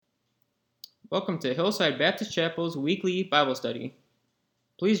Welcome to Hillside Baptist Chapel's weekly Bible study.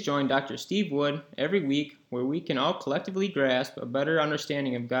 Please join Dr. Steve Wood every week where we can all collectively grasp a better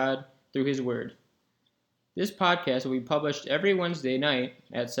understanding of God through His Word. This podcast will be published every Wednesday night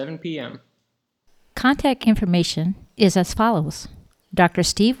at 7 p.m. Contact information is as follows. Dr.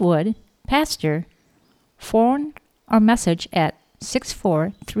 Steve Wood, Pastor, phone or message at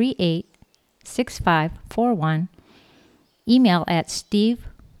 6438-6541, email at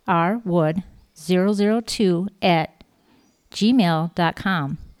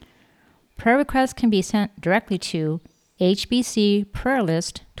steverwood002@gmail.com. Prayer requests can be sent directly to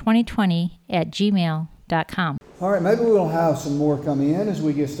hbcprayerlist2020@gmail.com. All right, maybe we'll have some more come in as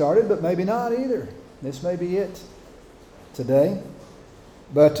we get started, but maybe not either. This may be it today.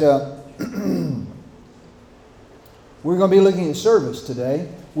 But we're going to be looking at service today.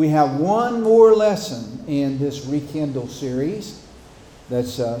 We have one more lesson in this Rekindle series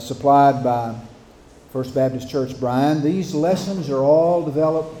that's supplied by First Baptist Church Bryan. These lessons are all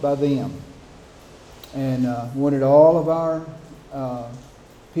developed by them. And wanted all of our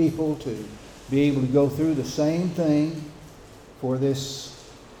people to be able to go through the same thing for this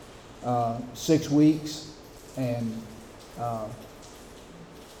 6 weeks and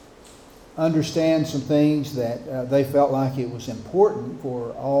understand some things that they felt like it was important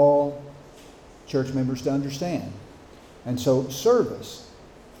for all church members to understand. And so service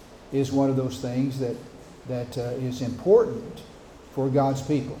is one of those things that is important for God's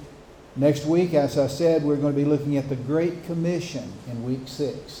people. Next week, as I said, we're going to be looking at the Great Commission in week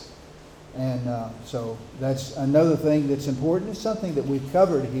 6. And so that's another thing that's important. It's something that we've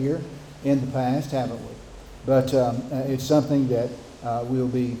covered here in the past, haven't we? But it's something that we'll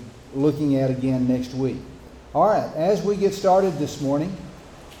be looking at again next week. All right, as we get started this morning,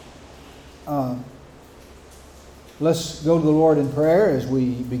 let's go to the Lord in prayer as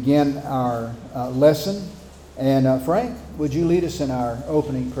we begin our lesson. And Frank, would you lead us in our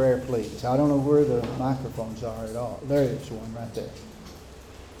opening prayer, please? I don't know where the microphones are at all. There is one right there.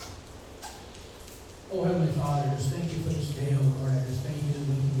 Oh, Heavenly Father, just thank you for this day, oh Lord. I just thank you that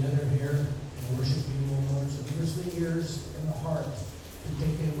we can gather here and worship you, oh Lord. So give us the ears and the heart to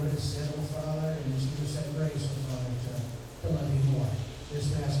take in what is said, oh Father, and just give us that grace, oh Father, to love you more. This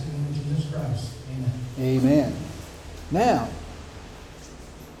we ask in the name of Jesus Christ. Amen. Amen. Now,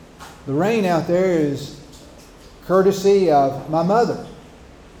 the rain out there is courtesy of my mother.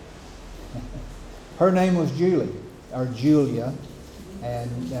 Her name was Julie, or Julia,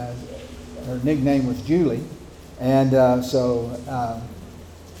 and her nickname was Julie. And so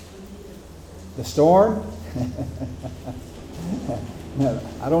the storm, no,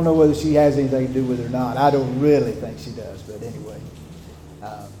 I don't know whether she has anything to do with it or not. I don't really think she does, but anyway,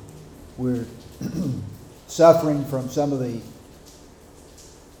 we're suffering from some of the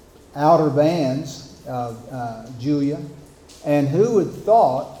outer bands of Julia, and who would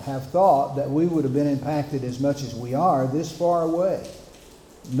have thought that we would have been impacted as much as we are this far away.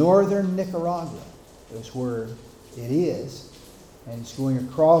 Northern Nicaragua is where it is, and it's going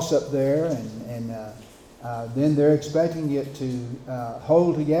across up there, and then they're expecting it to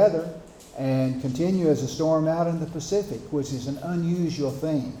hold together and continue as a storm out in the Pacific, which is an unusual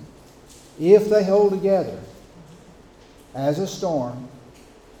thing. If they hold together as a storm,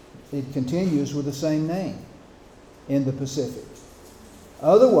 it continues with the same name in the Pacific.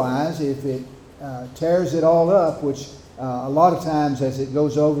 Otherwise, if it tears it all up, which a lot of times as it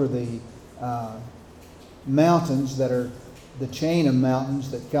goes over the mountains that are the chain of mountains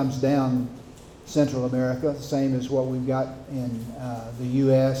that comes down Central America, same as what we've got in the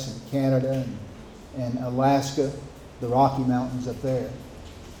U.S. and Canada and Alaska, the Rocky Mountains up there.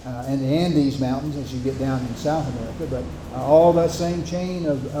 And the Andes Mountains as you get down in South America, but all that same chain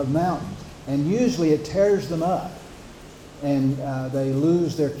of mountains. And usually it tears them up, and they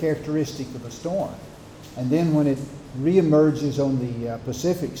lose their characteristic of a storm. And then when it reemerges on the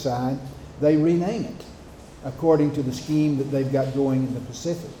Pacific side, they rename it according to the scheme that they've got going in the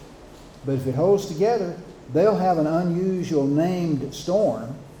Pacific. But if it holds together, they'll have an unusual named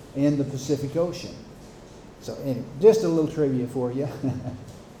storm in the Pacific Ocean. So anyway, just a little trivia for you.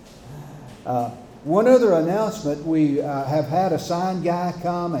 One other announcement, we have had a sign guy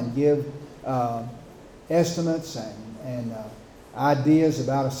come and give estimates and ideas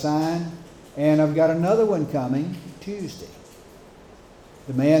about a sign, and I've got another one coming Tuesday.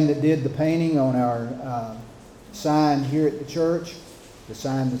 The man that did the painting on our sign here at the church, the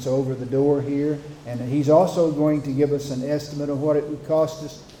sign that's over the door here, and he's also going to give us an estimate of what it would cost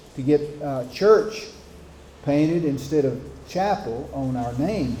us to get church painted instead of chapel on our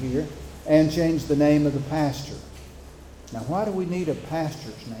name here, and change the name of the pastor. Now, why do we need a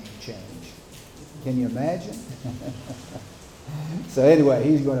pastor's name change? Can you imagine? So anyway,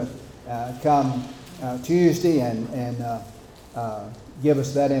 he's going to come Tuesday and give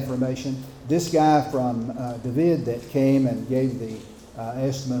us that information. This guy from David that came and gave the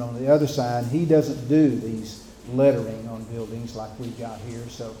estimate on the other side, he doesn't do these lettering on buildings like we've got here,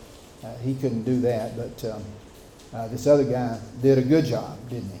 so he couldn't do that. But this other guy did a good job,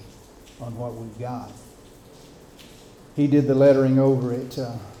 didn't he, on what we've got. He did the lettering over at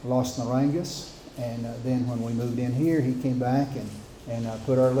Los Narangas, and then when we moved in here, he came back and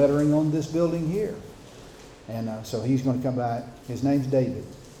put our lettering on this building here. And so he's going to come back. His name's David,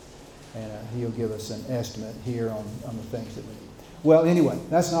 and he'll give us an estimate here on the things that we need. Well, anyway,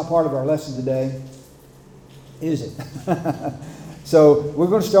 that's not part of our lesson today, is it? So we're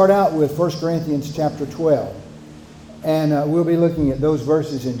going to start out with 1 Corinthians chapter 12. And we'll be looking at those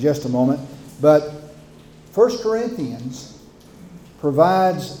verses in just a moment. But 1 Corinthians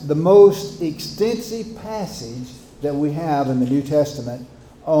provides the most extensive passage that we have in the New Testament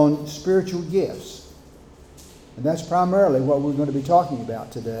on spiritual gifts. And that's primarily what we're going to be talking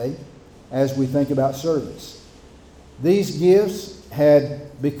about today as we think about service. These gifts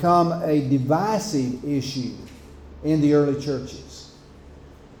had become a divisive issue in the early churches.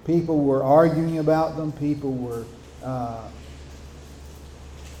 People were arguing about them. People were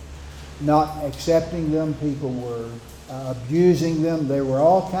not accepting them. People were abusing them. There were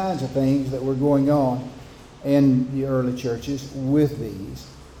all kinds of things that were going on in the early churches with these.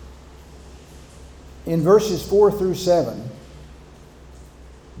 In verses 4 through 7,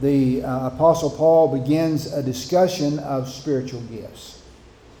 the Apostle Paul begins a discussion of spiritual gifts.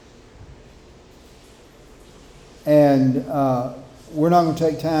 And we're not going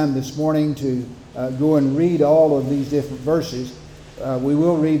to take time this morning to go and read all of these different verses. We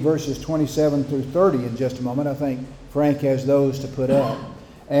will read verses 27 through 30 in just a moment. I think Frank has those to put up.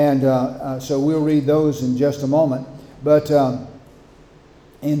 And so we'll read those in just a moment. But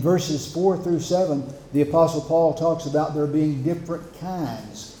in verses 4 through 7, the Apostle Paul talks about there being different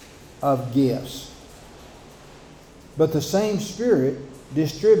kinds of gifts, but the same Spirit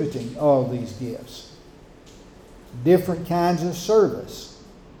distributing all these gifts. Different kinds of service,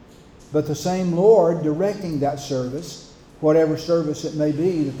 but the same Lord directing that service, whatever service it may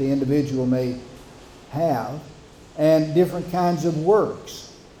be that the individual may have, and different kinds of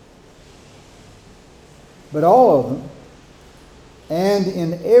works. But all of them, and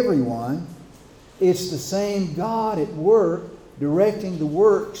in everyone, it's the same God at work directing the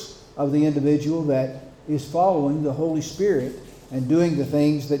works of the individual that is following the Holy Spirit and doing the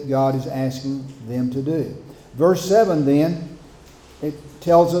things that God is asking them to do. Verse 7 then, it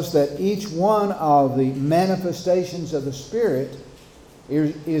tells us that each one of the manifestations of the Spirit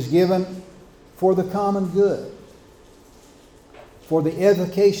is given for the common good, for the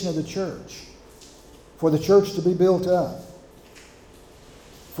edification of the church, for the church to be built up,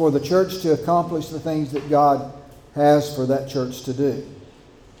 for the church to accomplish the things that God has for that church to do.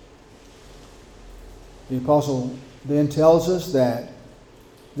 The apostle then tells us that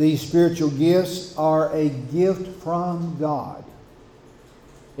these spiritual gifts are a gift from God.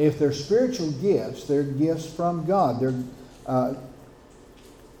 If they're spiritual gifts, they're gifts from God. They're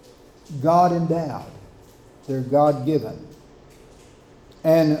God endowed. They're God given.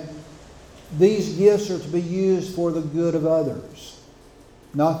 And these gifts are to be used for the good of others,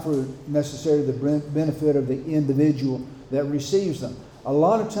 not for necessarily the benefit of the individual that receives them. A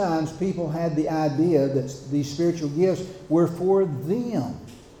lot of times people had the idea that these spiritual gifts were for them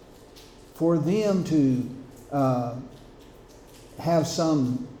to have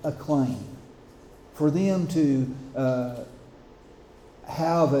some acclaim, for them to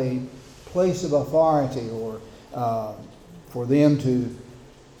have a place of authority, or for them to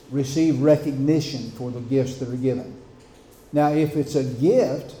receive recognition for the gifts that are given. Now, if it's a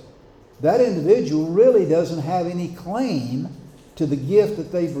gift, that individual really doesn't have any claim to the gift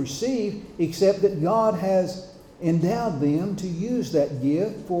that they've received, except that God has endowed them to use that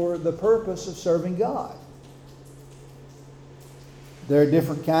gift for the purpose of serving God. There are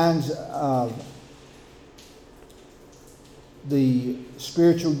different kinds of the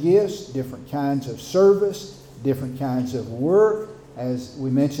spiritual gifts, different kinds of service, different kinds of work, as we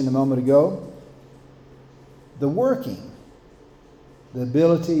mentioned a moment ago. The working, the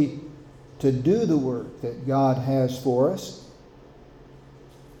ability to do the work that God has for us,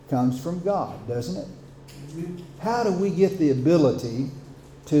 comes from God, doesn't it? How do we get the ability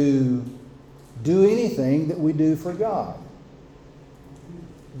to do anything that we do for God?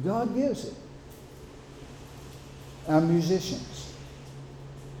 God gives it. Our musicians,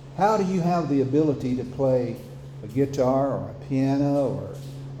 how do you have the ability to play a guitar or a piano or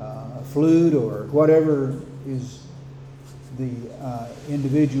a flute or whatever is the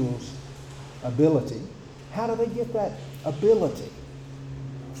individual's ability. How do they get that ability?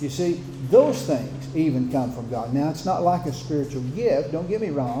 You see, those things even come from God. Now, it's not like a spiritual gift, don't get me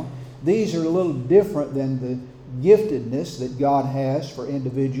wrong. These are a little different than the giftedness that God has for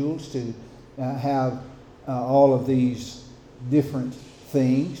individuals to have all of these different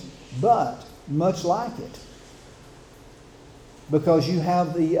things, but much like it. Because you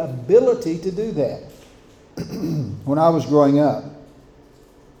have the ability to do that. When I was growing up,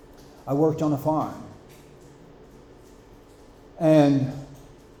 I worked on a farm. And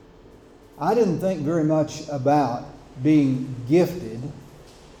I didn't think very much about being gifted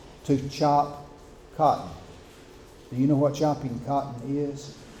to chop cotton. Do you know what chopping cotton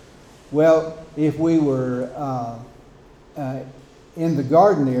is? Well, if we were in the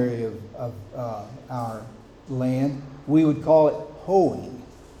garden area of our land, we would call it hoeing.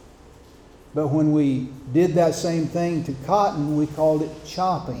 But when we did that same thing to cotton, we called it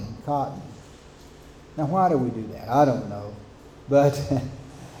chopping cotton. Now, why do we do that? I don't know. But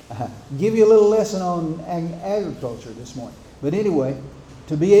give you a little lesson on agriculture this morning. But anyway,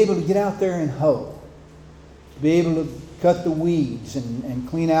 to be able to get out there and hoe, to be able to cut the weeds and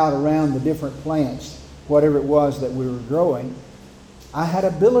clean out around the different plants, whatever it was that we were growing, I had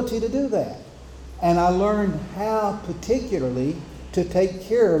ability to do that. And I learned how particularly to take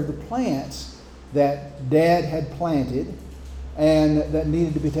care of the plants that Dad had planted and that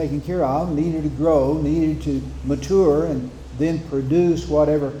needed to be taken care of, needed to grow, needed to mature, and then produce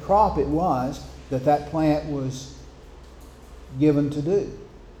whatever crop it was that plant was given to do.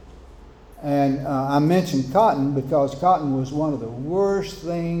 And I mentioned cotton because cotton was one of the worst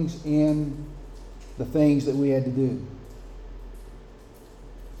things in the things that we had to do.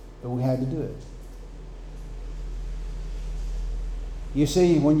 But we had to do it. You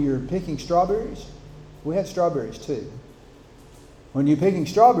see, when you're picking strawberries, we had strawberries too. When you're picking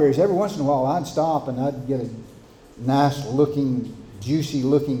strawberries, every once in a while I'd stop and I'd get a nice looking, juicy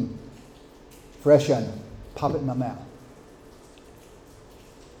looking fresh onion, pop it in my mouth.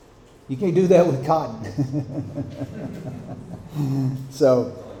 You can't do that with cotton.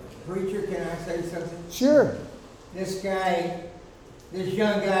 So, Preacher, can I say something? sure. This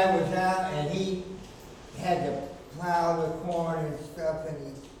young guy was out and he had to plow the corn and stuff and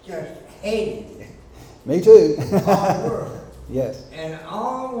he just hated it. Me too. All work. Yes. And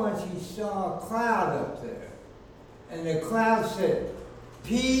all once he saw a cloud up there. And the cloud said,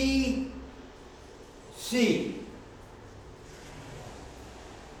 PC.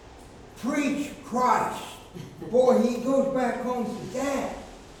 Preach Christ. Boy, he goes back home and says, Dad,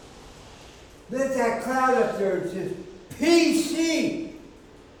 there's that cloud up there that says, PC.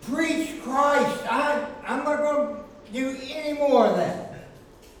 Preach Christ. I'm not going to do any more of that.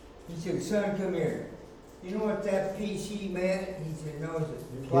 He said, son, come here. You know what that PC meant? He said, no, it's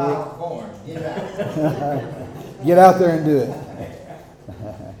plow corn. Get out. Get out there and do it.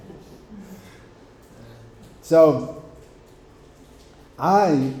 So,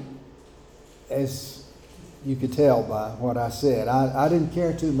 as you could tell by what I said, I didn't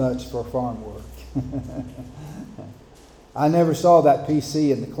care too much for farm work. I never saw that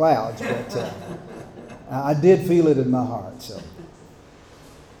PC in the clouds, but I did feel it in my heart. So,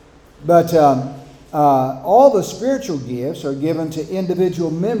 but all the spiritual gifts are given to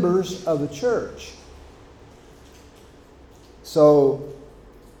individual members of the church. So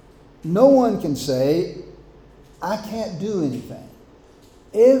no one can say, I can't do anything.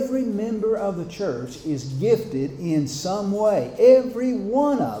 Every member of the church is gifted in some way. Every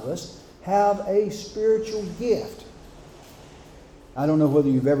one of us have a spiritual gift. I don't know whether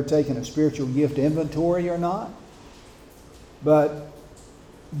you've ever taken a spiritual gift inventory or not, but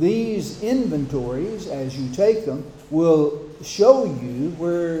these inventories, as you take them, will show you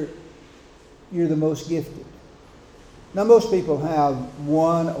where you're the most gifted. Now, most people have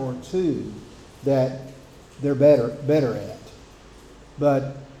one or two that they're better at.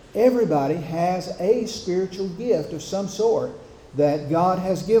 But everybody has a spiritual gift of some sort that God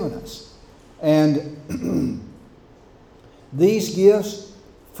has given us. And these gifts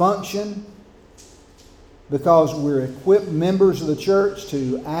function because we're equipped members of the church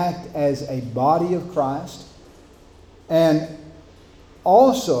to act as a body of Christ. And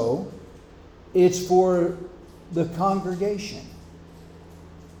also, it's for the congregation.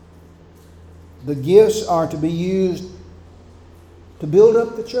 The gifts are to be used to build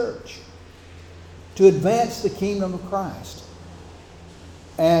up the church, to advance the kingdom of Christ,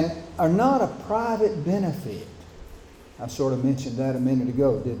 and are not a private benefit. I sort of mentioned that a minute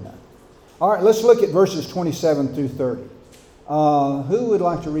ago, didn't I? All right, let's look at verses 27 through 30. Who would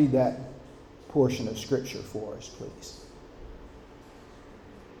like to read that portion of Scripture for us, please?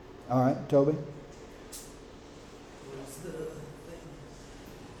 All right, Toby? What's the thing?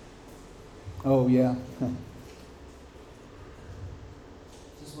 Oh, yeah.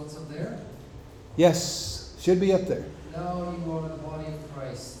 Just what's up there? Yes, should be up there. Now you are the body of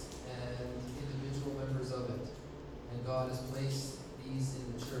Christ and individual members of it. And God has placed these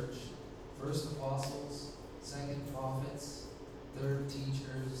in the church. First apostles, second prophets, third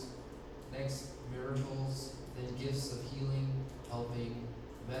teachers, next miracles, then gifts of healing, helping,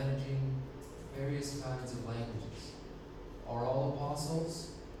 managing various kinds of languages. Are all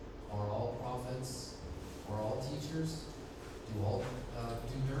apostles? Are all prophets? Are all teachers? Do all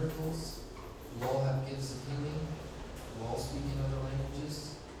do miracles? Do all have gifts of healing? Do all speak in other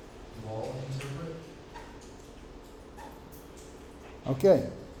languages? Do all interpret? Okay.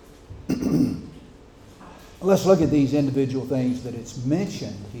 Let's look at these individual things that it's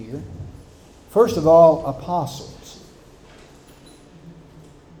mentioned here. First of all, apostles.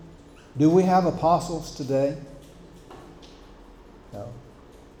 Do we have apostles today? No.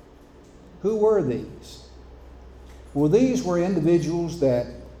 Who were these? Well, these were individuals that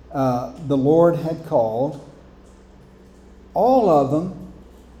the Lord had called. All of them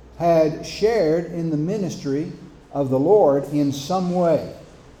had shared in the ministry of the Lord in some way.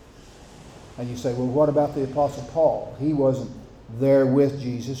 And you say, well, what about the Apostle Paul? He wasn't there with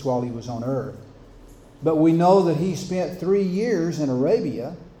Jesus while he was on earth. But we know that he spent 3 years in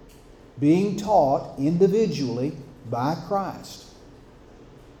Arabia being taught individually by Christ.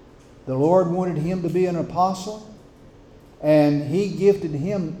 The Lord wanted him to be an apostle, and he gifted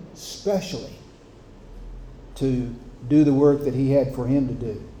him specially to do the work that he had for him to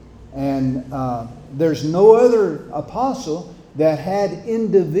do. And there's no other apostle that had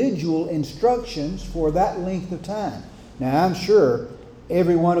individual instructions for that length of time. Now, I'm sure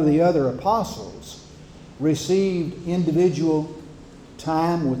every one of the other apostles received individual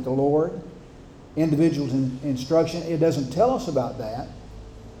time with the Lord, individual instruction. It doesn't tell us about that,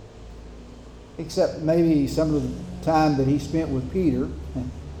 except maybe some of the time that he spent with Peter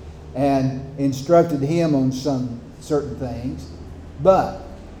and instructed him on some certain things. But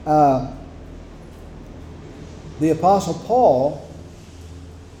the Apostle Paul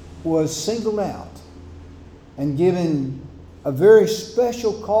was singled out and given a very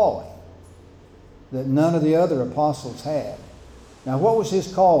special calling that none of the other apostles had. Now, what was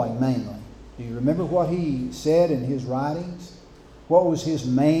his calling mainly? Do you remember what he said in his writings? What was his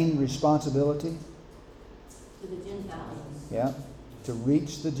main responsibility? To the Gentiles. Yeah, to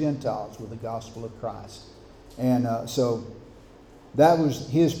reach the Gentiles with the gospel of Christ. And so that was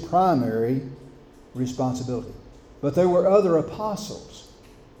his primary responsibility. But there were other apostles.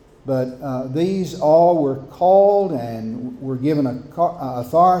 But these all were called and were given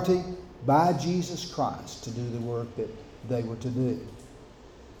authority by Jesus Christ to do the work that they were to do.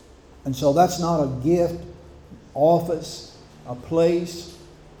 And so that's not a gift, office, a place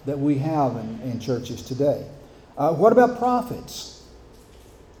that we have in churches today. What about prophets?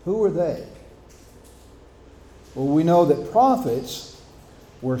 Who were they? Well, we know that prophets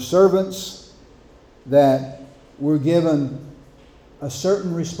were servants that were given a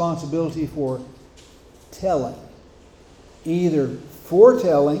certain responsibility for telling, either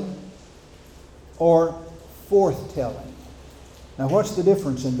foretelling or forthtelling. Now, what's the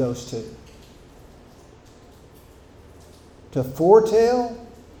difference in those two? To foretell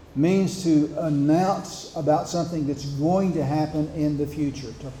means to announce about something that's going to happen in the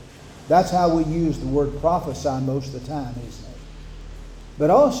future. That's how we use the word prophesy most of the time, isn't it?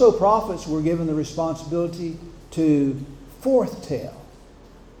 But also prophets were given the responsibility to forthtell,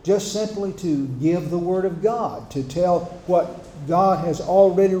 just simply to give the word of God, to tell what God has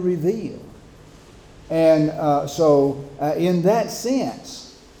already revealed. And so in that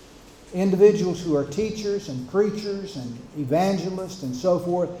sense, individuals who are teachers and preachers and evangelists and so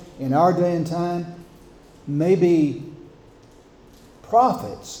forth in our day and time may be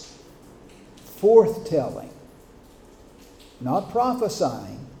prophets, forthtelling, not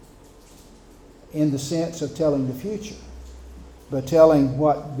prophesying in the sense of telling the future, but telling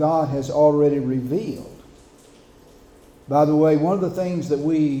what God has already revealed. By the way, one of the things that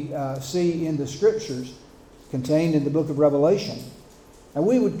we see in the Scriptures contained in the book of Revelation, and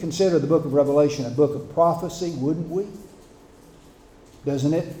we would consider the book of Revelation a book of prophecy, wouldn't we?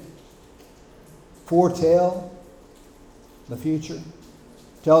 Doesn't it foretell the future?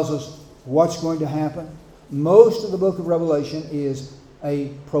 Tells us what's going to happen. Most of the book of Revelation is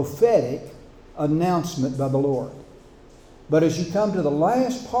a prophetic announcement by the Lord. But as you come to the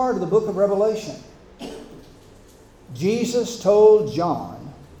last part of the book of Revelation, Jesus told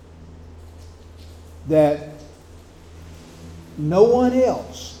John that no one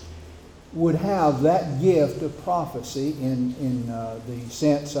else would have that gift of prophecy in the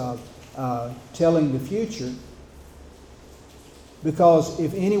sense of telling the future, because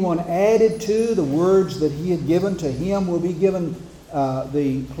if anyone added to the words that he had given, to him will be given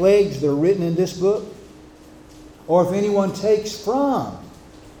the plagues that are written in this book. Or if anyone takes from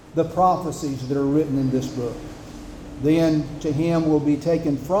the prophecies that are written in this book, then to him will be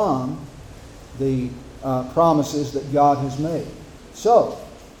taken from the promises that God has made. So,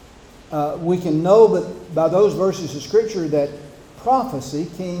 we can know that by those verses of Scripture that prophecy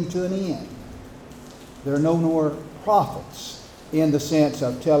came to an end. There are no more prophets in the sense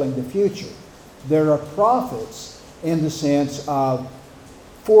of telling the future. There are prophets in the sense of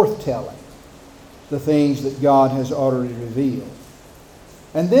forthtelling the things that God has already revealed.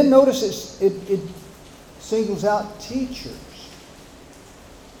 And then notice it singles out teachers.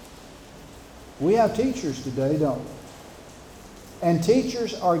 We have teachers today, don't we? And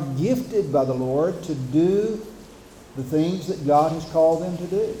teachers are gifted by the Lord to do the things that God has called them to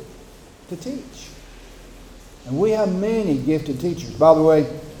do, to teach. And we have many gifted teachers. By the way,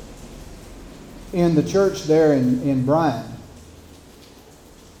 in the church there in Bryan,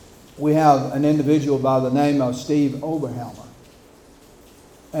 we have an individual by the name of Steve Oberhelmer.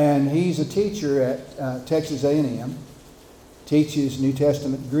 And he's a teacher at Texas A&M, teaches New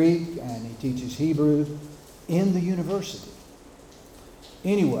Testament Greek, and he teaches Hebrew in the university.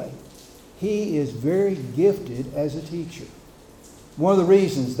 Anyway, he is very gifted as a teacher. One of the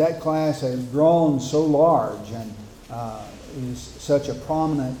reasons that class has grown so large and is such a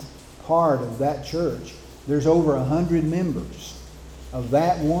prominent part of that church, there's over 100 members of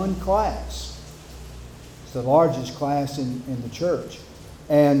that one class. It's the largest class in the church.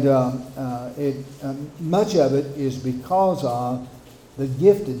 And much of it is because of the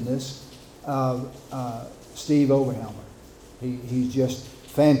giftedness of Steve Oberhelmer. He's just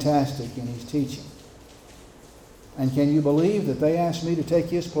fantastic in his teaching. And can you believe that they asked me to take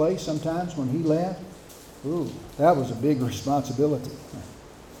his place sometimes when he left? Ooh, that was a big responsibility.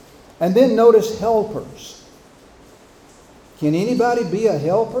 And then notice helpers. Can anybody be a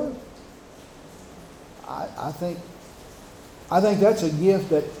helper? I think that's a gift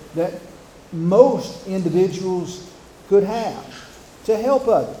that most individuals could have, to help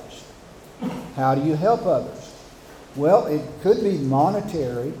others. How do you help others? Well, it could be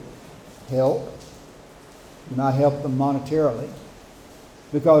monetary help. You might help them monetarily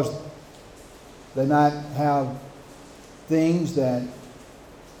because they might have things that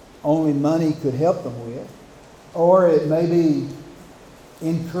only money could help them with. Or it may be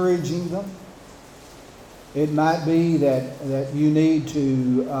encouraging them. It might be that you need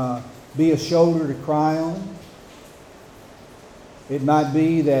to be a shoulder to cry on. It might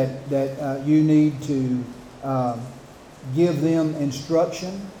be that you need to give them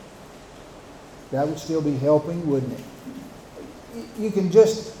instruction. That would still be helping, wouldn't it? You can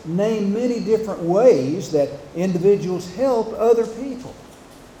just name many different ways that individuals help other people.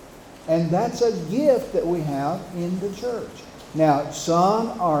 And that's a gift that we have in the church. Now,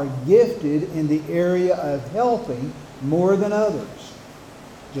 some are gifted in the area of helping more than others.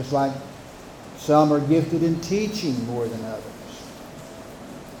 Just like some are gifted in teaching more than others.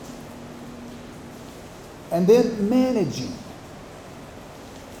 And then managing.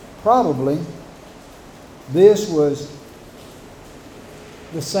 Probably this was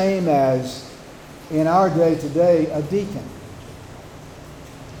the same as in our day today, a deacon.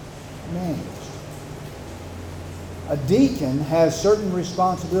 Managed. A deacon has certain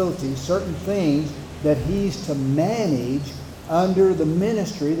responsibilities, certain things that he's to manage under the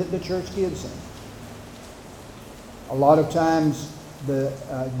ministry that the church gives him. A lot of times the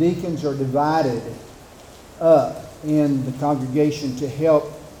deacons are divided up in the congregation to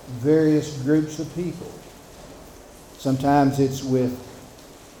help various groups of people. Sometimes it's with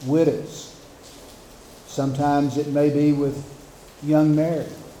widows. Sometimes it may be with young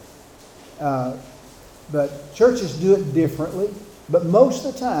married. But churches do it differently. But most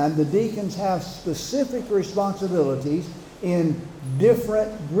of the time, the deacons have specific responsibilities in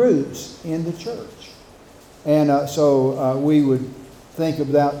different groups in the church. And so we would think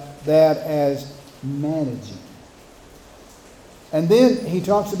about that as managing. And then he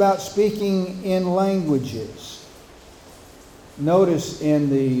talks about speaking in languages. Notice in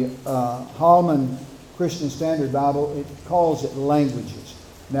the Holman Christian Standard Bible, it calls it languages.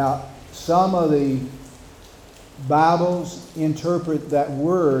 Now, some of the Bibles interpret that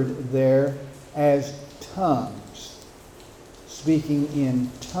word there as tongues, speaking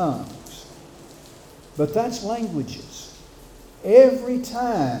in tongues. But that's languages. Every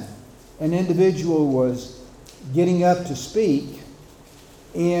time an individual was getting up to speak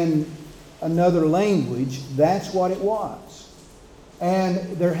in another language, that's what it was. And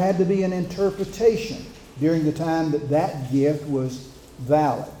there had to be an interpretation during the time that that gift was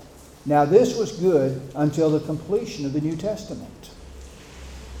valid. Now, this was good until the completion of the New Testament.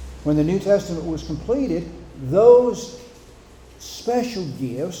 When the New Testament was completed, those special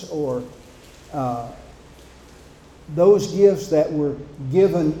gifts, or those gifts that were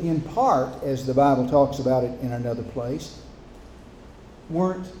given in part, as the Bible talks about it in another place,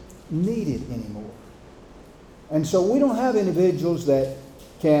 weren't needed anymore. And so we don't have individuals that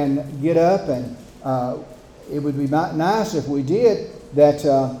can get up, and it would be nice if we did, that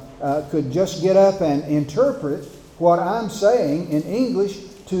could just get up and interpret what I'm saying in English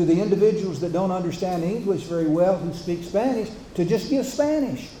to the individuals that don't understand English very well, who speak Spanish, to just give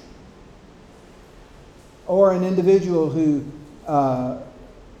Spanish. Or an individual who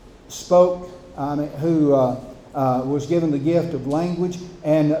was given the gift of language,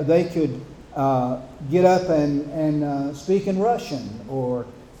 and they could get up and speak in Russian, or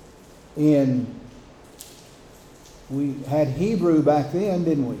we had Hebrew back then,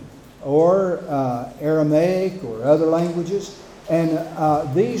 didn't we? Or Aramaic, or other languages. And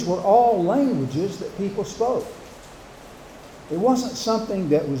these were all languages that people spoke. It wasn't something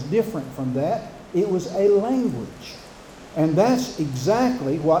that was different from that. It was a language. And that's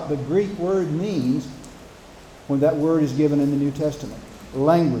exactly what the Greek word means when that word is given in the New Testament.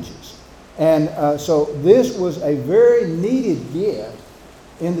 Languages. And so this was a very needed gift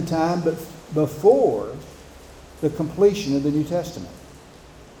in the time before the completion of the New Testament.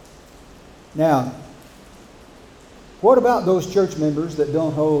 Now, what about those church members that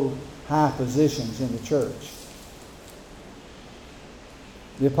don't hold high positions in the church?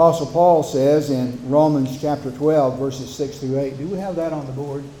 The Apostle Paul says in Romans chapter 12, verses 6 through 8. Do we have that on the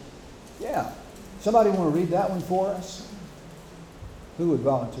board? Yeah. Somebody want to read that one for us? Who would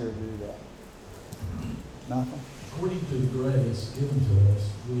volunteer to do that? Malcolm? According to the grace given to us,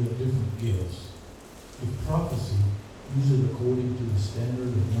 we have different gifts. If prophecy, use it according to the standard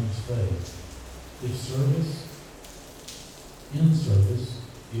of one's faith. If service, in service.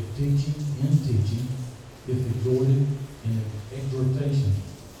 If teaching, in teaching. If exhorting, in exhortation.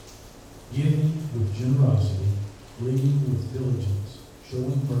 Giving with generosity. Leading with diligence.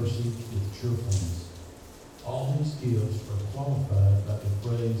 Showing mercy with cheerfulness. All these gifts are qualified by the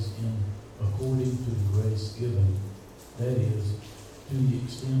phrase in according to the grace given. That is, to the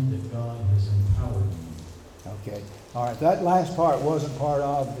extent that God has empowered you. Okay. All right. That last part wasn't part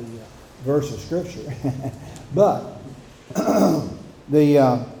of the verse of Scripture. But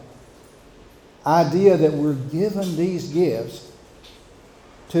the idea that we're given these gifts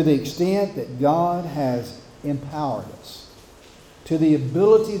to the extent that God has empowered us, to the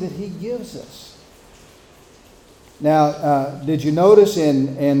ability that He gives us. Now, did you notice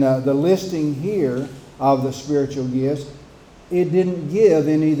in the listing here of the spiritual gifts, it didn't give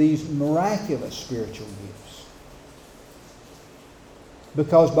any of these miraculous spiritual gifts?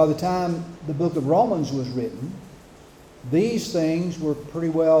 Because by the time the book of Romans was written, these things were pretty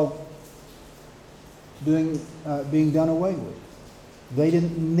well being done away with. They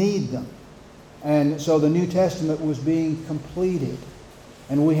didn't need them. And so the New Testament was being completed.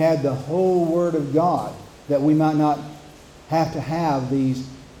 And we had the whole Word of God, that we might not have to have these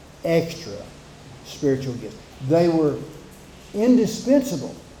extra spiritual gifts. They were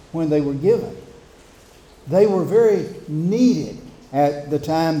indispensable when they were given. They were very needed at the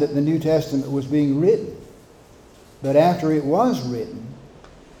time that the New Testament was being written. But after it was written,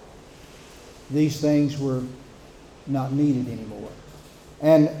 these things were not needed anymore.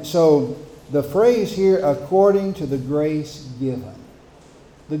 And so the phrase here, according to the grace given.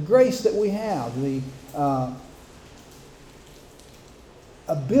 The grace that we have, the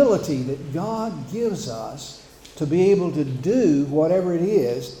ability that God gives us to be able to do whatever it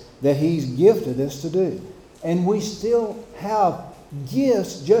is that He's gifted us to do. And we still have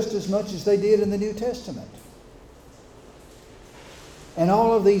gifts just as much as they did in the New Testament. And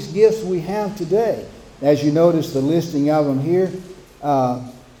all of these gifts we have today, as you notice the listing of them here,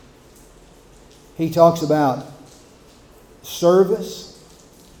 he talks about service,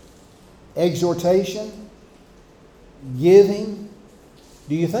 exhortation, giving.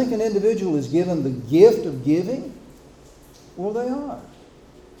 Do you think an individual is given the gift of giving? Well, they are.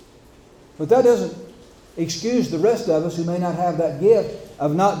 But that doesn't excuse the rest of us who may not have that gift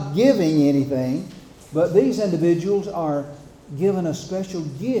of not giving anything. But these individuals are given a special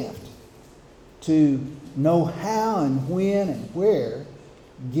gift to know how and when and where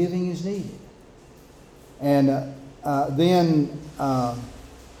giving is needed. And then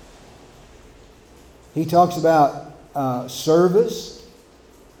he talks about service,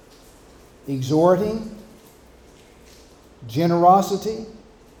 exhorting, generosity,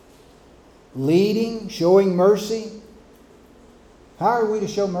 leading, showing mercy. How are we to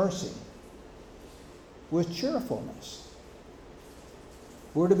show mercy? With cheerfulness.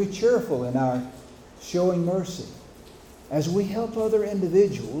 We're to be cheerful in our showing mercy. As we help other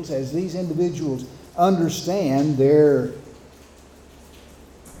individuals, as these individuals understand their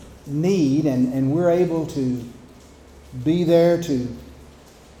need, and we're able to be there to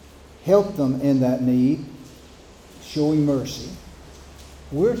help them in that need, showing mercy,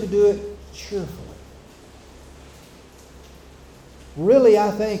 we're to do it cheerfully. Really,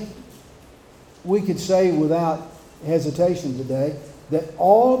 I think we could say without hesitation today that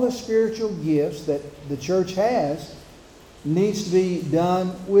all the spiritual gifts that the church has needs to be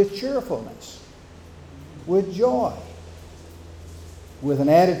done with cheerfulness, with joy, with an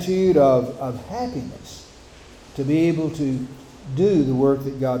attitude of happiness to be able to do the work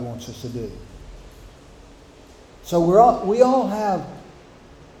that God wants us to do. So we all have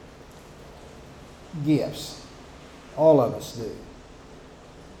gifts. All of us do.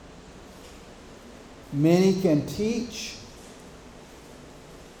 Many can teach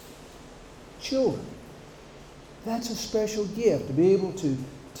children. That's a special gift, to be able to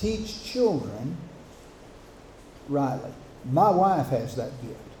teach children rightly. My wife has that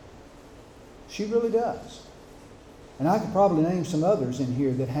gift. She really does. And I could probably name some others in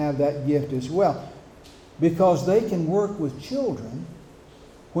here that have that gift as well, because they can work with children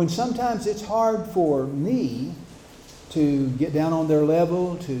when sometimes it's hard for me to get down on their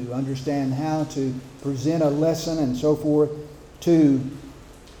level, to understand how to present a lesson and so forth to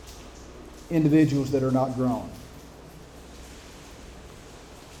individuals that are not grown.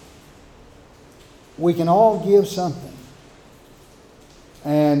 We can all give something.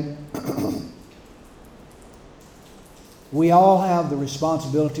 And we all have the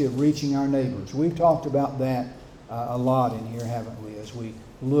responsibility of reaching our neighbors. We've talked about that a lot in here, haven't we? As we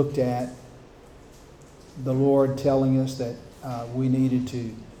looked at the Lord telling us that we needed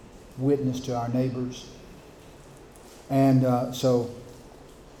to witness to our neighbors. And so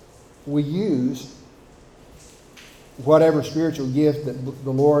we use whatever spiritual gift that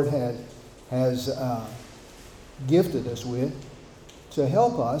the Lord has gifted us with to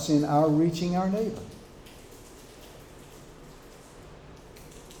help us in our reaching our neighbor.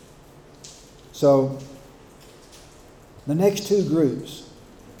 So the next two groups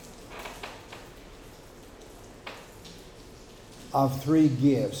of three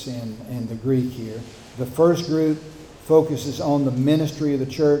gifts in the Greek here. The first group focuses on the ministry of the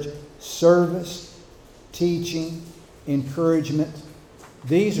church, service, teaching, encouragement.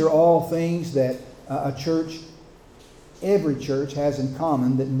 These are all things that a church, every church has in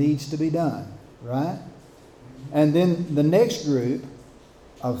common that needs to be done, right? And then the next group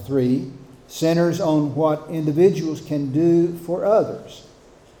of three centers on what individuals can do for others,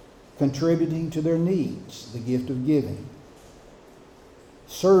 contributing to their needs, the gift of giving,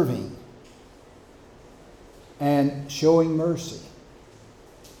 serving, and showing mercy.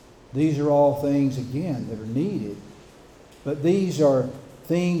 These are all things, again, that are needed, but these are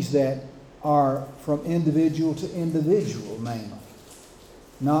things that are from individual to individual mainly,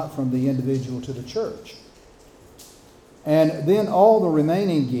 not from the individual to the church. And then all the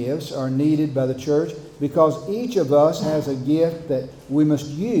remaining gifts are needed by the church because each of us has a gift that we must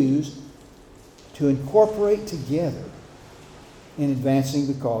use to incorporate together in advancing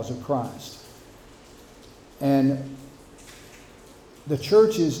the cause of Christ. And the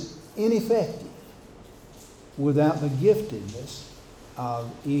church is ineffective without the giftedness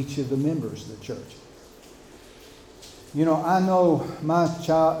of each of the members of the church. You know, I know my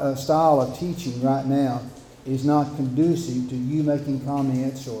style of teaching right now is not conducive to you making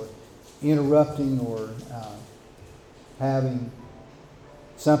comments or interrupting or having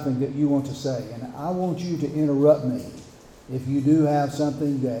something that you want to say. And I want you to interrupt me if you do have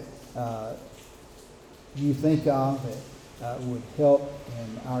something that you think of that would help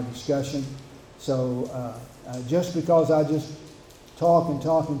in our discussion. So just because I just talk and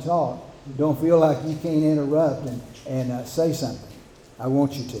talk and talk, don't feel like you can't interrupt and say something. I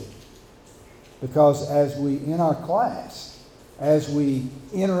want you to. Because as we, in our class, as we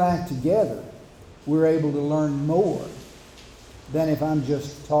interact together, we're able to learn more than if I'm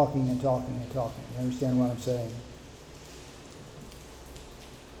just talking and talking and talking. You understand what I'm saying?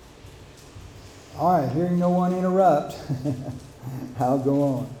 All right, hearing no one interrupt, I'll go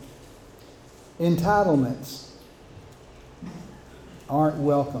on. Entitlements aren't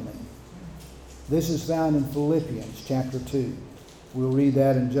welcoming. This is found in Philippians chapter 2. We'll read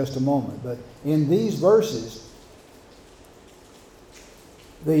that in just a moment. But in these verses,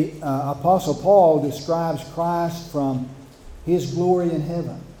 the Apostle Paul describes Christ from His glory in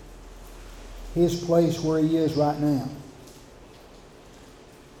heaven, His place where He is right now.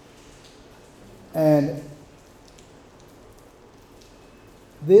 And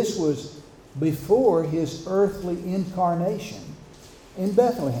this was before His earthly incarnation in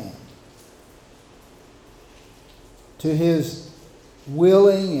Bethlehem. To His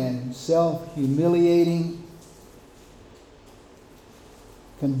willing and self-humiliating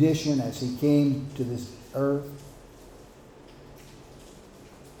condition as He came to this earth.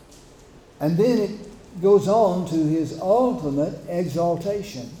 And then it goes on to His ultimate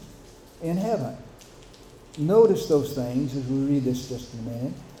exaltation in heaven. Notice those things as we read this just in a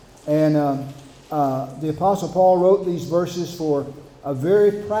minute. And the Apostle Paul wrote these verses for a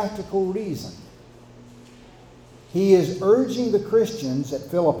very practical reason. He is urging the Christians at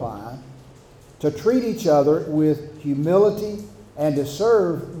Philippi to treat each other with humility and to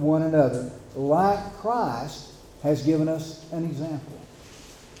serve one another like Christ has given us an example.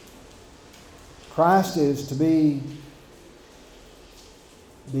 Christ is to be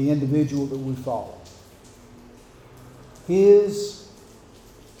the individual that we follow. His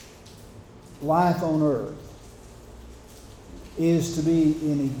life on earth is to be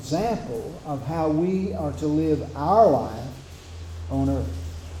an example of how we are to live our life on earth.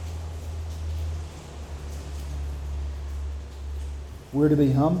 We're to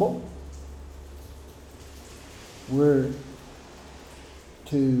be humble. We're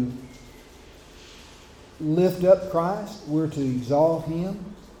to lift up Christ. We're to exalt Him.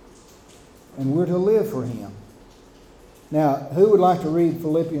 And we're to live for Him. Now, who would like to read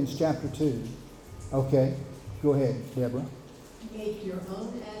Philippians chapter 2? Okay, go ahead, Deborah. Make your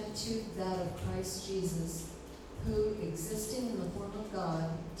own attitude that of Christ Jesus, who, existing in the form of God,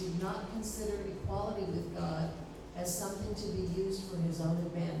 did not consider equality with God as something to be used for His own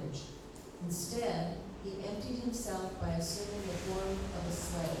advantage. Instead, He emptied Himself by assuming the form of a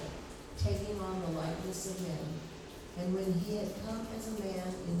slave, taking on the likeness of men. And when He had come as a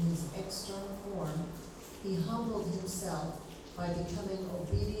man in His external form, He humbled Himself by becoming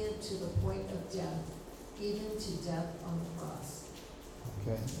obedient to the point of death, even to death on the cross.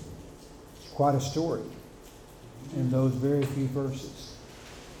 Okay. It's quite a story in those very few verses.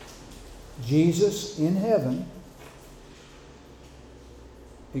 Jesus in heaven,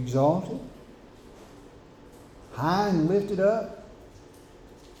 exalted, high and lifted up,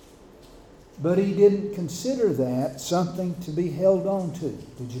 but He didn't consider that something to be held on to.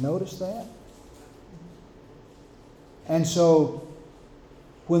 Did you notice that? And so,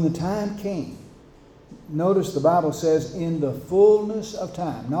 when the time came, notice the Bible says, in the fullness of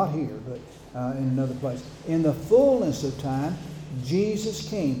time, not here, but in another place. In the fullness of time, Jesus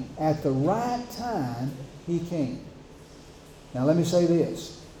came. At the right time, He came. Now let me say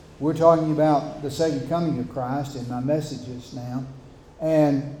this. We're talking about the second coming of Christ in my messages now.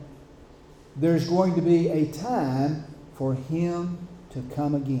 And there's going to be a time for Him to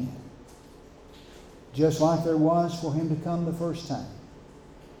come again. Just like there was for Him to come the first time.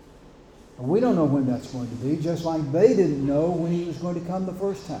 We don't know when that's going to be, just like they didn't know when He was going to come the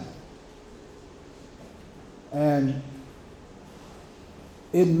first time. And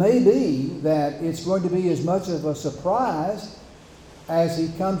it may be that it's going to be as much of a surprise as He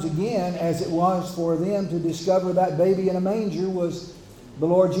comes again as it was for them to discover that baby in a manger was the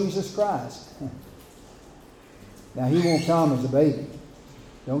Lord Jesus Christ. Now, He won't come as a baby.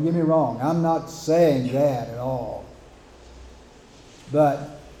 Don't get me wrong. I'm not saying that at all.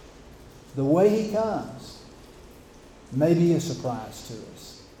 But the way He comes may be a surprise to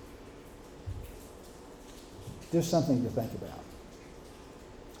us. Just something to think about.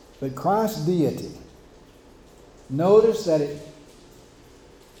 But Christ's deity, notice that it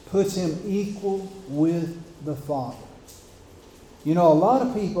puts Him equal with the Father. You know, a lot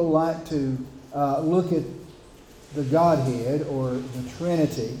of people like to look at the Godhead or the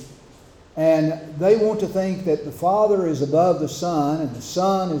Trinity, and they want to think that the Father is above the Son, and the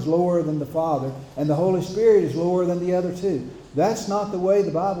Son is lower than the Father, and the Holy Spirit is lower than the other two. That's not the way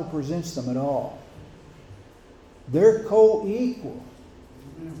the Bible presents them at all. They're co-equal.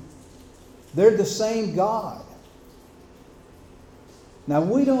 They're the same God. Now,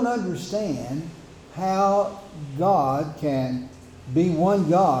 we don't understand how God can be one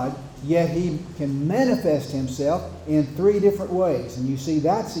God, yet He can manifest Himself in three different ways. And you see,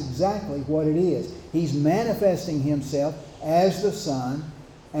 that's exactly what it is. He's manifesting Himself as the Son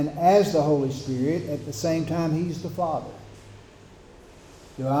and as the Holy Spirit. At the same time, He's the Father.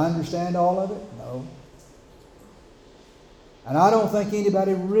 Do I understand all of it? No. And I don't think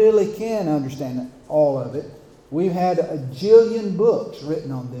anybody really can understand all of it. We've had a jillion books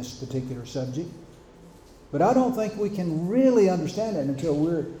written on this particular subject, but I don't think we can really understand it until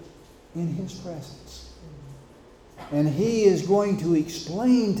we're in His presence. And He is going to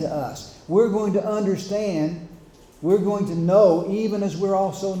explain to us. We're going to understand. We're going to know even as we're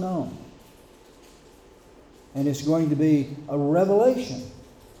also known. And it's going to be a revelation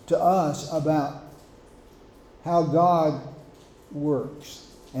to us about how God works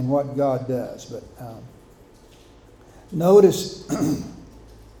and what God does. But notice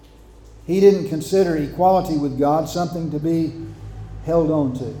he didn't consider equality with God something to be held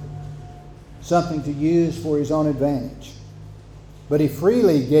on to, something to use for his own advantage. But he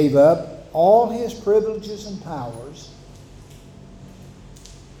freely gave up all his privileges and powers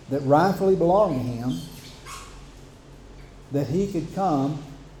that rightfully belong to him, that he could come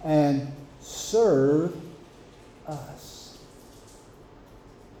and serve us.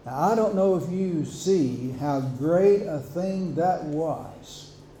 Now, I don't know if you see how great a thing that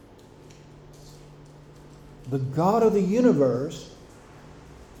was. The God of the universe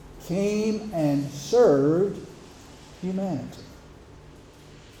came and served humanity.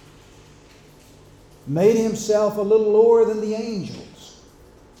 Made himself a little lower than the angels.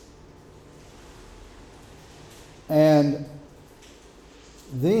 And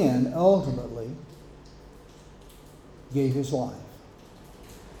then ultimately gave his life.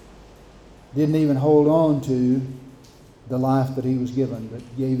 Didn't even hold on to the life that he was given, but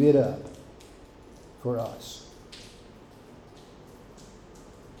gave it up for us.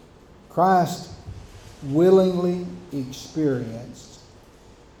 Christ willingly experienced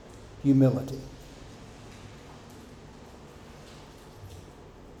humility.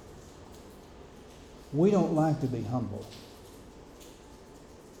 We don't like to be humble.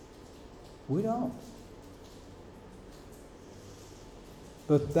 We don't.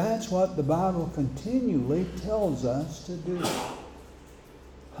 But that's what the Bible continually tells us to do.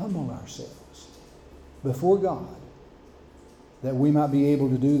 Humble ourselves before God, that we might be able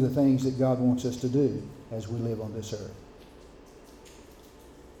to do the things that God wants us to do as we live on this earth.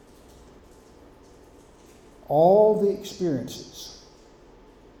 All the experiences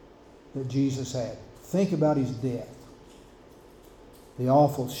that Jesus had. Think about his death. The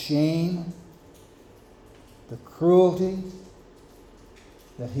awful shame, the cruelty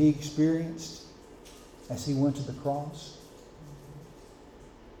that he experienced as he went to the cross.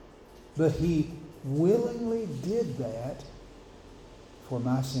 But he willingly did that for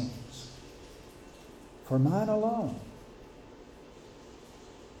my sins, for mine alone.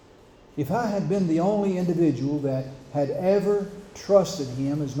 If I had been the only individual that had ever trusted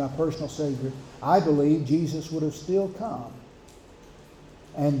him as my personal Savior, I believe Jesus would have still come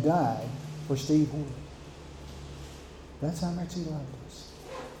and died for Steve Wood. That's how much he loved us.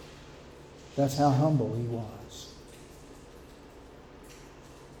 That's how humble he was.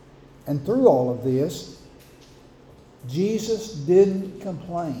 And through all of this, Jesus didn't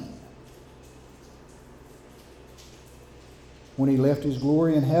complain. When he left his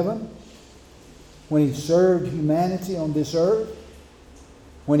glory in heaven, when he served humanity on this earth,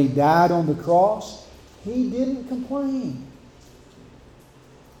 when he died on the cross, he didn't complain.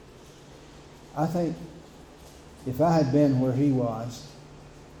 I think if I had been where he was,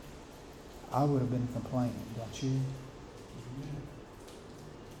 I would have been complaining, don't you?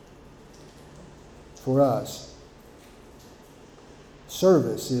 For us,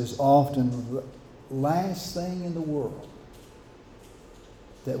 service is often the last thing in the world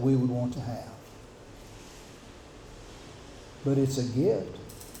that we would want to have. But it's a gift.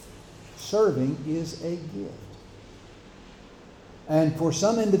 Serving is a gift. And for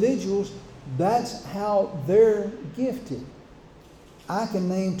some individuals, that's how they're gifted. I can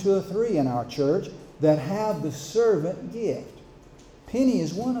name 2 or 3 in our church that have the servant gift. Penny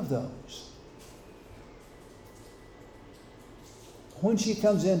is one of those. When she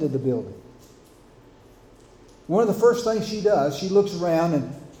comes into the building, one of the first things she does, she looks around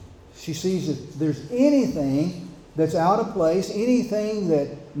and she sees if there's anything that's out of place, anything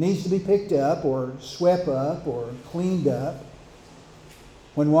that needs to be picked up or swept up or cleaned up.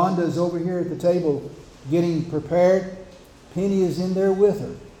 When Wanda's over here at the table getting prepared, Penny is in there with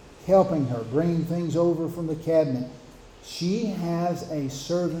her, helping her, bringing things over from the cabinet. She has a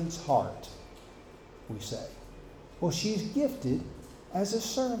servant's heart, we say. Well, she's gifted as a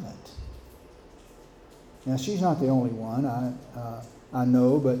servant. Now, she's not the only one, I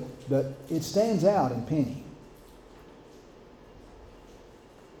know, but it stands out in Penny.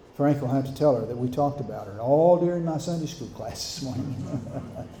 Frank will have to tell her that we talked about her all during my Sunday school class this morning.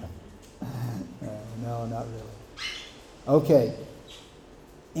 No, not really. Okay.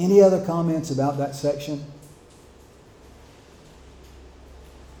 Any other comments about that section?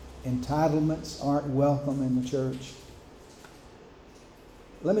 Entitlements aren't welcome in the church.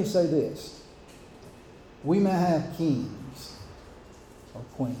 Let me say this. We may have kings or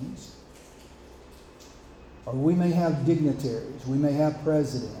queens, or we may have dignitaries, we may have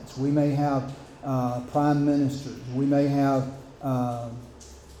presidents, we may have prime ministers, we may have,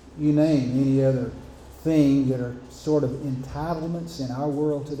 you name any other thing that are sort of entitlements in our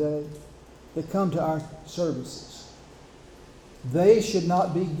world today that come to our services. They should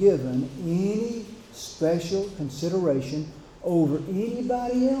not be given any special consideration over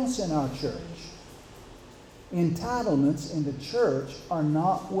anybody else in our church. Entitlements in the church are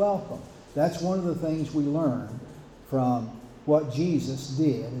not welcome. That's one of the things we learn from what Jesus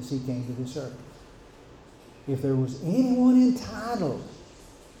did as he came to this earth. If there was anyone entitled,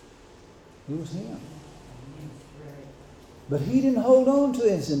 it was him. But he didn't hold on to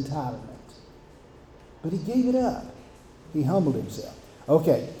his entitlement. But he gave it up. He humbled himself.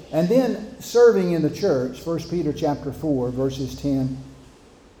 Okay, and then serving in the church, 1 Peter chapter 4, verses 10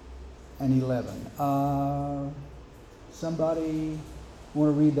 and 11. Somebody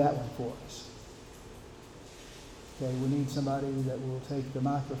want to read that one for us? Okay, we need somebody that will take the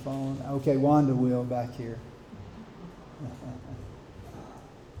microphone. Okay, Wanda will back here.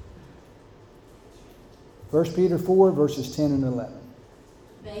 1 Peter 4, verses 10 and 11.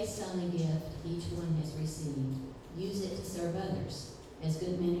 Based on the gift each one has received, use it to serve others as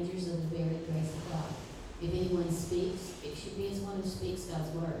good managers of the varied grace of God. If anyone speaks, it should be as one who speaks God's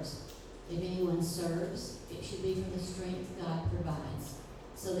words. If anyone serves, it should be from the strength God provides,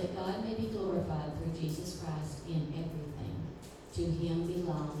 so that God may be glorified through Jesus Christ in everything. To him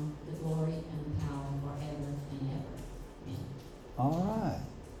belong the glory and the power forever and ever. Amen. All right.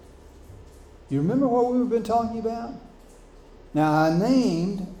 You remember what we've been talking about? Now, I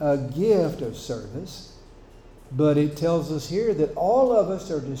named a gift of service, but it tells us here that all of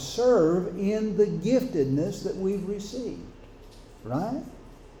us are to serve in the giftedness that we've received. Right?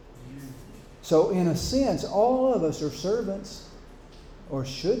 So, in a sense, all of us are servants, or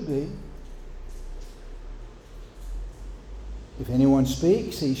should be. If anyone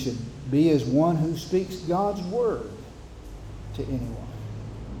speaks, he should be as one who speaks God's word to anyone.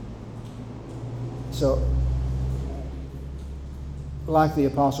 So, like the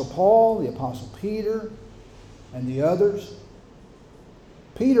Apostle Paul, the Apostle Peter, and the others,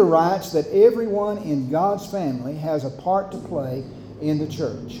 Peter writes that everyone in God's family has a part to play in the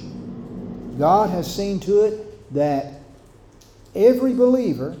church. God has seen to it that every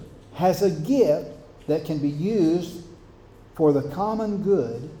believer has a gift that can be used for the common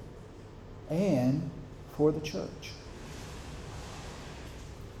good and for the church.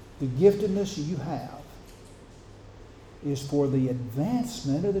 The giftedness you have is for the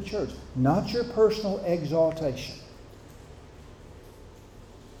advancement of the church, not your personal exaltation.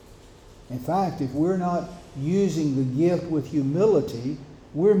 In fact, if we're not using the gift with humility,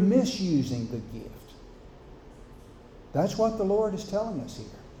 we're misusing the gift. That's what the Lord is telling us here.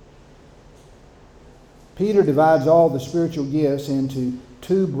 Peter divides all the spiritual gifts into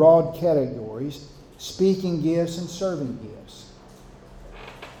two broad categories: speaking gifts and serving gifts.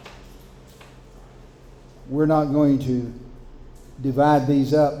 We're not going to divide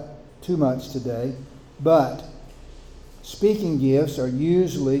these up too much today, but speaking gifts are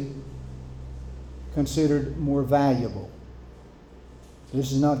usually considered more valuable.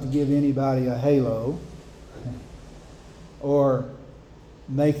 This is not to give anybody a halo or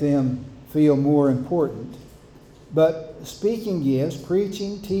make them feel more important. But speaking gifts,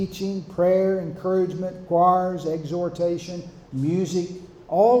 preaching, teaching, prayer, encouragement, choirs, exhortation, music,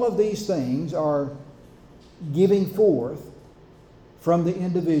 all of these things are giving forth from the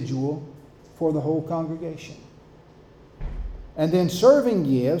individual for the whole congregation. And then serving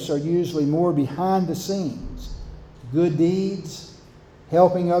gifts are usually more behind the scenes. Good deeds,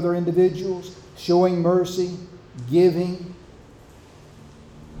 helping other individuals, showing mercy, giving.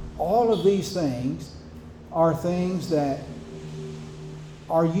 All of these things are things that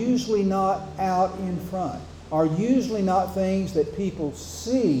are usually not out in front, are usually not things that people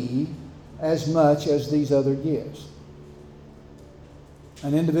see as much as these other gifts.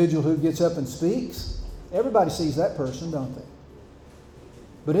 An individual who gets up and speaks, everybody sees that person, don't they?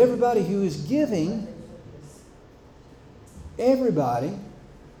 But everybody who is giving, everybody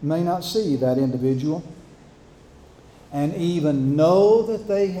may not see that individual and even know that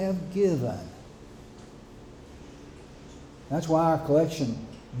they have given. That's why our collection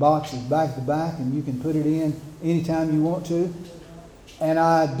boxes back to back, and you can put it in anytime you want to. And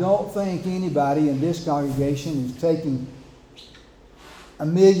I don't think anybody in this congregation is taking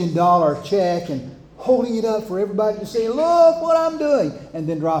 $1 million check and holding it up for everybody to see, look what I'm doing, and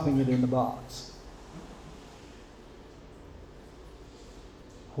then dropping it in the box.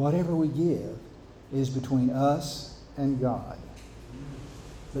 Whatever we give is between us and God.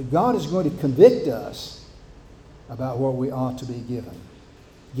 But God is going to convict us about what we ought to be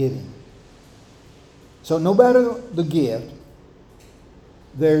giving. So no matter the gift,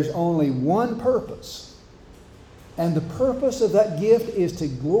 there's only one purpose. And the purpose of that gift is to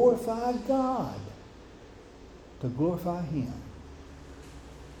glorify God. To glorify Him.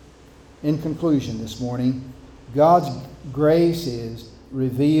 In conclusion this morning, God's grace is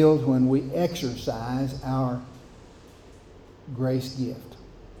revealed when we exercise our grace gift.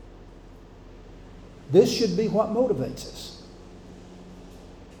 This should be what motivates us.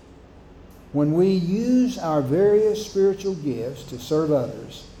 When we use our various spiritual gifts to serve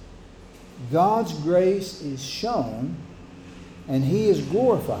others, God's grace is shown and He is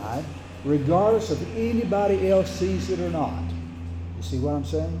glorified regardless of anybody else sees it or not. You see what I'm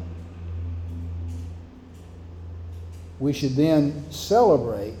saying? We should then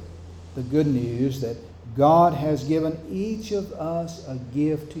celebrate the good news that God has given each of us a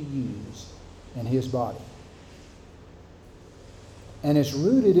gift to use in His body. And it's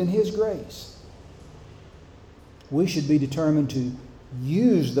rooted in His grace. We should be determined to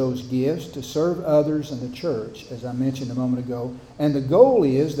use those gifts to serve others in the church, as I mentioned a moment ago. And the goal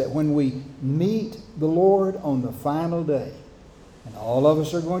is that when we meet the Lord on the final day, and all of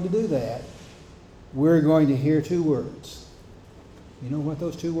us are going to do that, we're going to hear two words. You know what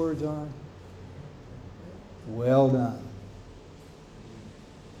those two words are? Well done.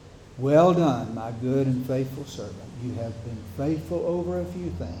 Well done, my good and faithful servant. You have been faithful over a few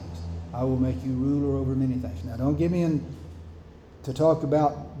things. I will make you ruler over many things. Now, don't get me in to talk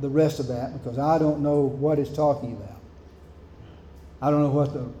about the rest of that, because I don't know what it's talking about. I don't know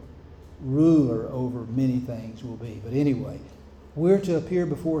what the ruler over many things will be. But anyway, we're to appear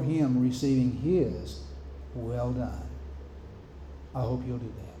before Him receiving His well done. I hope you'll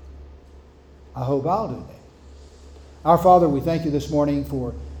do that. I hope I'll do that. Our Father, we thank You this morning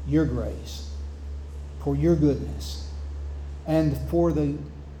for Your grace, for Your goodness, and for the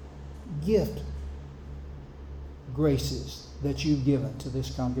gift graces that You've given to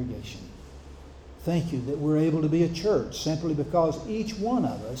this congregation. Thank You that we're able to be a church simply because each one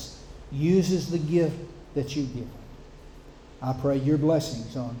of us uses the gift that You've given. I pray Your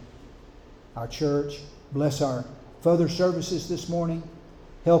blessings on our church. Bless our further services this morning.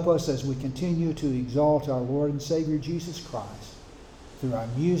 Help us as we continue to exalt our Lord and Savior Jesus Christ through our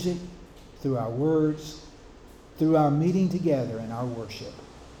music, through our words, through our meeting together in our worship.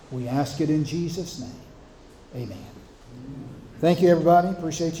 We ask it in Jesus' name. Amen. Thank you, everybody.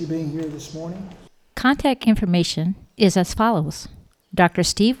 Appreciate you being here this morning. Contact information is as follows. Dr.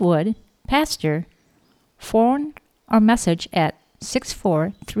 Steve Wood, Pastor, phone or message at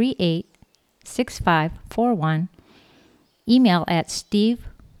 6438-6541. Email at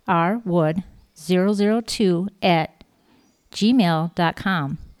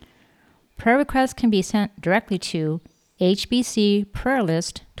steverwood002@gmail.com. Prayer requests can be sent directly to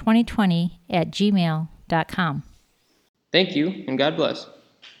hbcprayerlist2020@gmail.com. Thank you, and God bless.